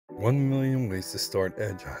1 million ways to start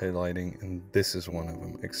edge highlighting, and this is one of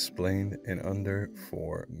them, explained in under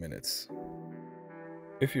 4 minutes.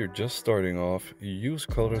 If you're just starting off, use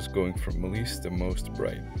colors going from least to most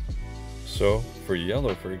bright. So, for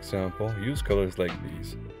yellow for example, use colors like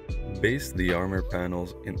these. Base the armor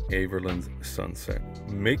panels in Everland's Sunset.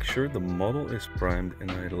 Make sure the model is primed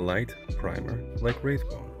in a light primer like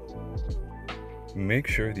Wraithbone. Make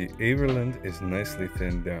sure the Everland is nicely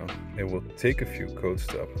thinned down. It will take a few coats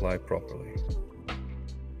to apply properly.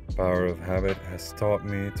 Power of habit has taught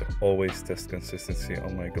me to always test consistency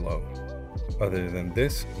on my glove. Other than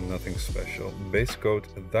this, nothing special. Base coat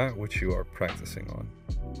that which you are practicing on.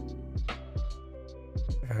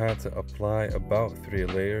 I had to apply about 3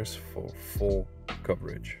 layers for full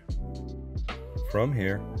coverage. From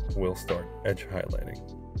here, we'll start edge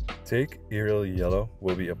highlighting. Take Aerial Yellow,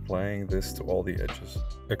 we'll be applying this to all the edges.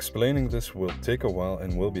 Explaining this will take a while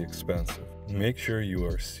and will be expensive. Make sure you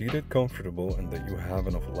are seated comfortable and that you have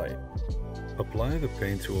enough light. Apply the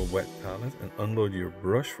paint to a wet palette and unload your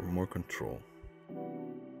brush for more control.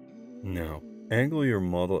 Now, angle your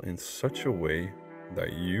model in such a way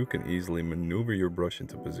that you can easily maneuver your brush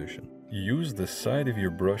into position. Use the side of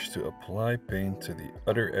your brush to apply paint to the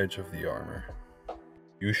other edge of the armor.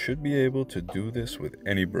 You should be able to do this with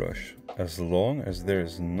any brush, as long as there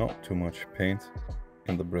is not too much paint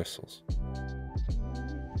in the bristles.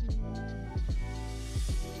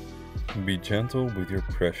 Be gentle with your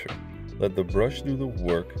pressure. Let the brush do the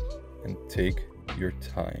work and take your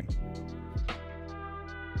time.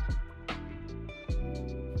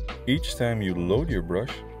 Each time you load your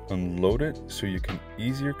brush, unload it so you can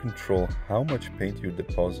easier control how much paint you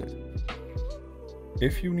deposit.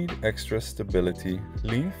 If you need extra stability,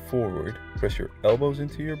 lean forward, press your elbows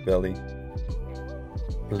into your belly,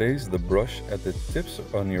 place the brush at the tips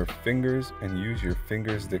on your fingers and use your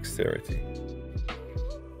fingers' dexterity.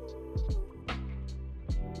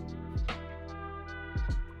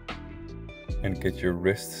 And get your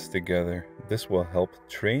wrists together. This will help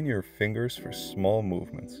train your fingers for small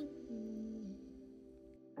movements.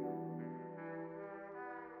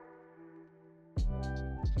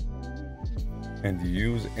 And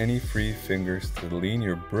use any free fingers to lean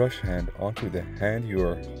your brush hand onto the hand you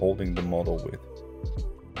are holding the model with.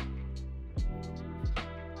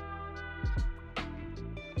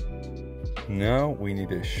 Now we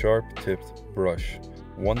need a sharp-tipped brush,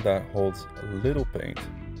 one that holds a little paint.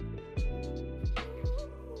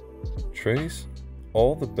 Trace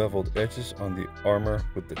all the beveled edges on the armor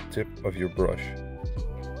with the tip of your brush.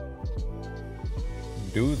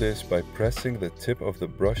 Do this by pressing the tip of the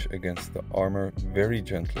brush against the armor very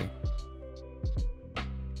gently.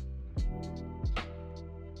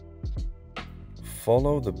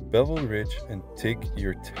 Follow the bevel ridge and take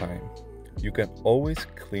your time. You can always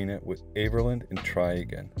clean it with Everland and try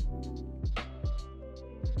again.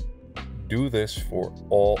 Do this for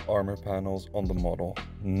all armor panels on the model.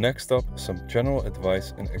 Next up, some general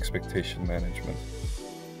advice and expectation management.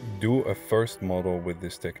 Do a first model with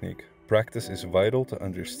this technique. Practice is vital to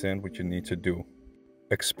understand what you need to do.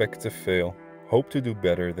 Expect to fail. Hope to do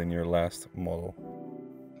better than your last model.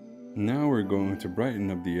 Now we're going to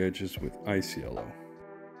brighten up the edges with ice yellow.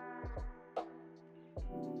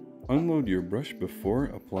 Unload your brush before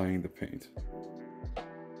applying the paint.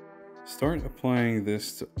 Start applying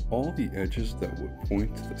this to all the edges that would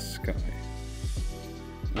point to the sky,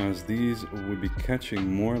 as these would be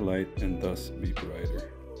catching more light and thus be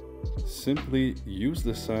brighter. Simply use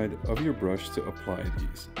the side of your brush to apply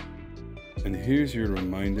these. And here's your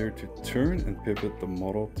reminder to turn and pivot the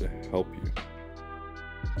model to help you.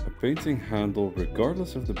 A painting handle,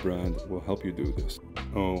 regardless of the brand, will help you do this.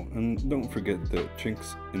 Oh, and don't forget the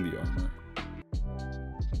chinks in the armor.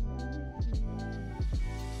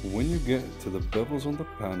 When you get to the bevels on the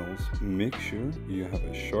panels, make sure you have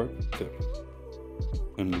a sharp tip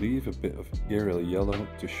and leave a bit of aerial yellow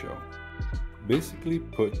to show. Basically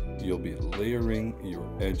put, you'll be layering your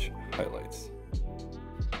edge highlights.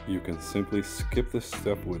 You can simply skip this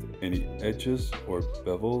step with any edges or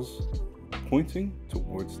bevels pointing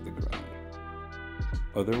towards the ground.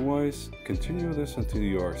 Otherwise, continue this until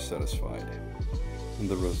you are satisfied. And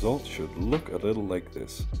the result should look a little like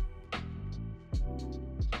this.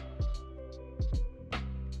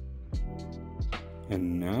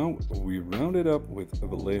 And now we round it up with a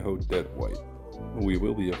Vallejo Dead White. We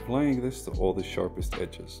will be applying this to all the sharpest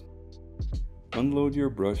edges. Unload your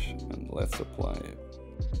brush and let's apply it.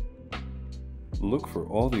 Look for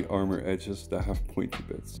all the armor edges that have pointy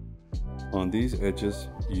bits. On these edges,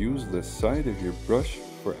 use the side of your brush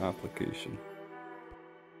for application.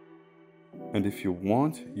 And if you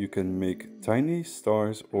want, you can make tiny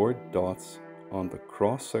stars or dots on the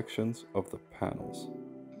cross sections of the panels.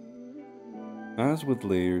 As with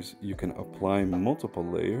layers, you can apply multiple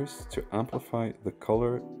layers to amplify the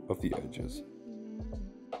color of the edges.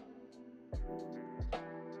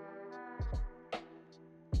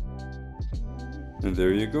 And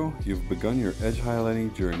there you go, you've begun your edge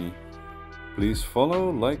highlighting journey. Please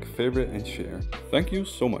follow, like, favorite, and share. Thank you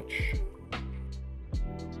so much.